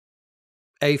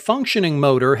A functioning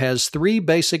motor has three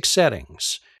basic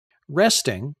settings: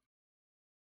 resting,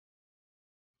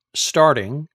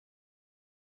 starting,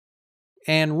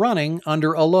 and running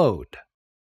under a load.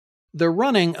 The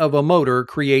running of a motor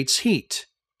creates heat.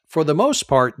 For the most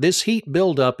part, this heat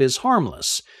buildup is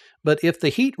harmless, but if the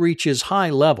heat reaches high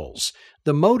levels,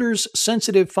 the motor's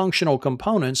sensitive functional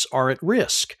components are at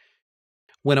risk.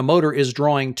 When a motor is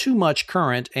drawing too much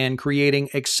current and creating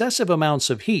excessive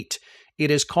amounts of heat, it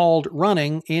is called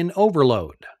running in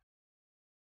overload.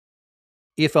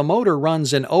 If a motor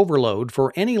runs in overload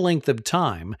for any length of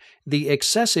time, the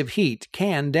excessive heat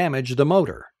can damage the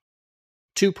motor.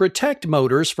 To protect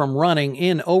motors from running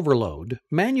in overload,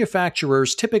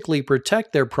 manufacturers typically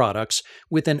protect their products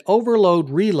with an overload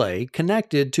relay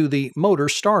connected to the motor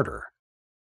starter.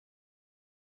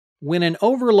 When an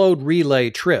overload relay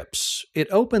trips,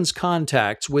 it opens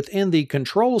contacts within the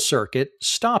control circuit,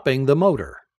 stopping the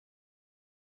motor.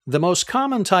 The most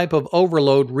common type of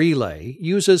overload relay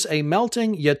uses a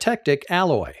melting eutectic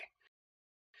alloy.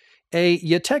 A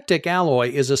eutectic alloy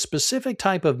is a specific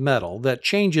type of metal that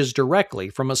changes directly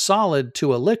from a solid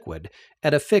to a liquid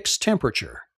at a fixed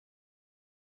temperature.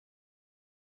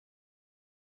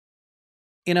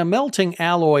 In a melting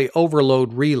alloy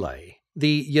overload relay,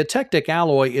 the eutectic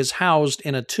alloy is housed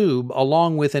in a tube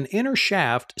along with an inner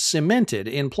shaft cemented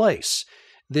in place.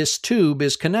 This tube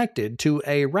is connected to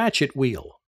a ratchet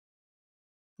wheel.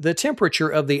 The temperature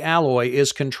of the alloy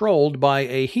is controlled by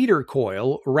a heater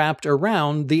coil wrapped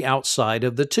around the outside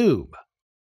of the tube.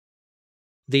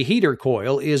 The heater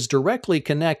coil is directly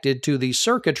connected to the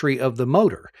circuitry of the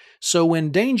motor, so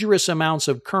when dangerous amounts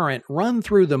of current run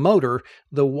through the motor,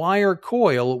 the wire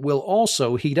coil will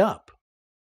also heat up.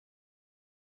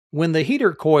 When the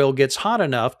heater coil gets hot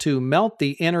enough to melt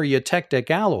the inner eutectic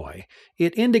alloy,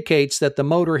 it indicates that the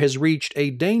motor has reached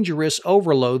a dangerous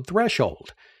overload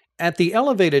threshold. At the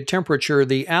elevated temperature,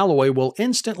 the alloy will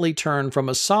instantly turn from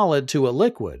a solid to a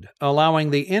liquid,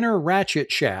 allowing the inner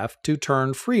ratchet shaft to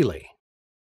turn freely.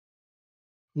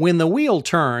 When the wheel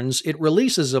turns, it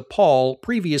releases a pawl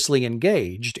previously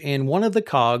engaged in one of the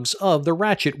cogs of the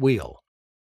ratchet wheel.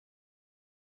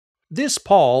 This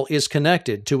pawl is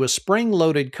connected to a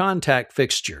spring-loaded contact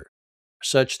fixture,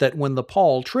 such that when the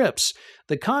pawl trips,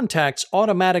 the contacts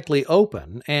automatically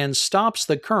open and stops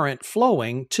the current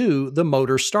flowing to the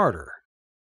motor starter.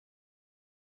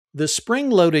 The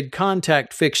spring-loaded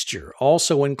contact fixture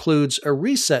also includes a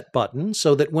reset button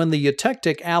so that when the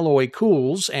eutectic alloy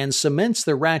cools and cements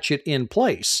the ratchet in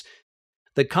place,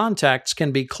 the contacts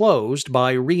can be closed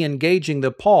by re-engaging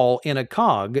the pawl in a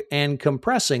cog and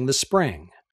compressing the spring.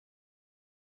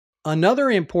 Another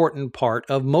important part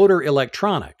of motor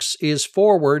electronics is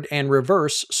forward and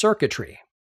reverse circuitry.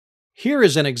 Here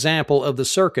is an example of the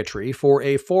circuitry for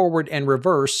a forward and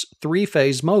reverse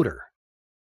three-phase motor.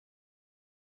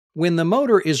 When the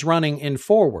motor is running in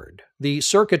forward, the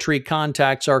circuitry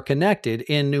contacts are connected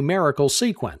in numerical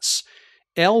sequence: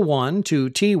 L1 to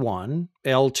T1,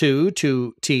 L2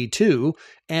 to T2,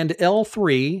 and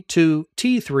L3 to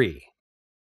T3.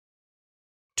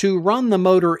 To run the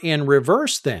motor in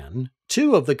reverse, then,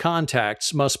 two of the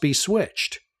contacts must be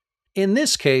switched. In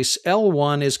this case,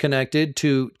 L1 is connected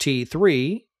to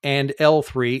T3 and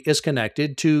L3 is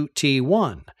connected to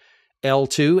T1.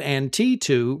 L2 and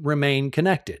T2 remain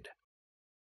connected.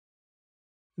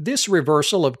 This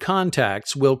reversal of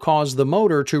contacts will cause the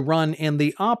motor to run in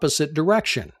the opposite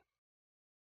direction.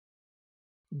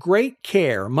 Great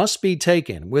care must be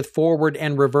taken with forward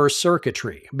and reverse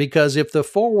circuitry because if the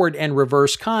forward and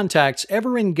reverse contacts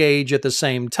ever engage at the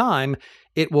same time,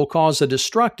 it will cause a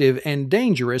destructive and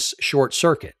dangerous short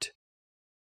circuit.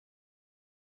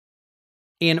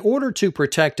 In order to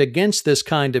protect against this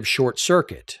kind of short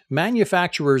circuit,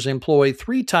 manufacturers employ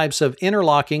three types of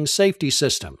interlocking safety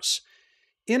systems.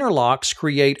 Interlocks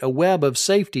create a web of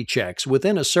safety checks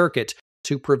within a circuit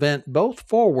to prevent both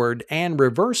forward and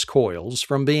reverse coils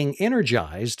from being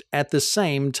energized at the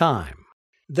same time.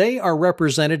 They are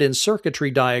represented in circuitry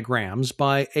diagrams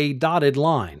by a dotted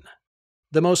line.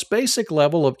 The most basic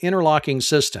level of interlocking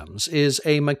systems is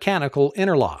a mechanical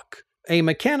interlock. A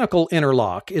mechanical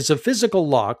interlock is a physical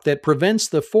lock that prevents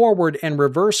the forward and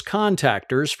reverse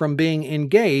contactors from being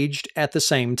engaged at the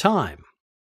same time.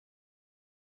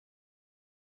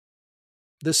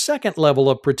 The second level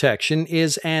of protection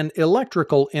is an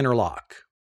electrical interlock.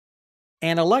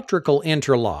 An electrical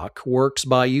interlock works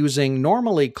by using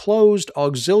normally closed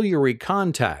auxiliary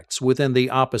contacts within the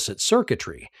opposite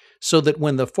circuitry, so that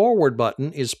when the forward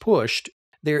button is pushed,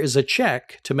 there is a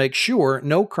check to make sure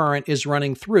no current is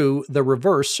running through the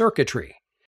reverse circuitry.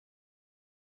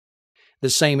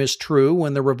 The same is true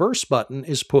when the reverse button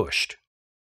is pushed.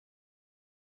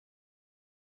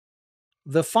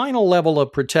 The final level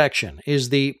of protection is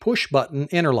the push-button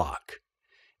interlock.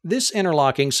 This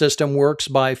interlocking system works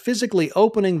by physically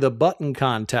opening the button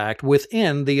contact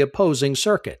within the opposing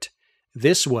circuit.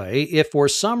 This way, if for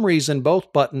some reason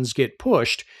both buttons get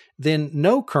pushed, then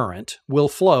no current will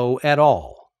flow at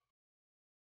all.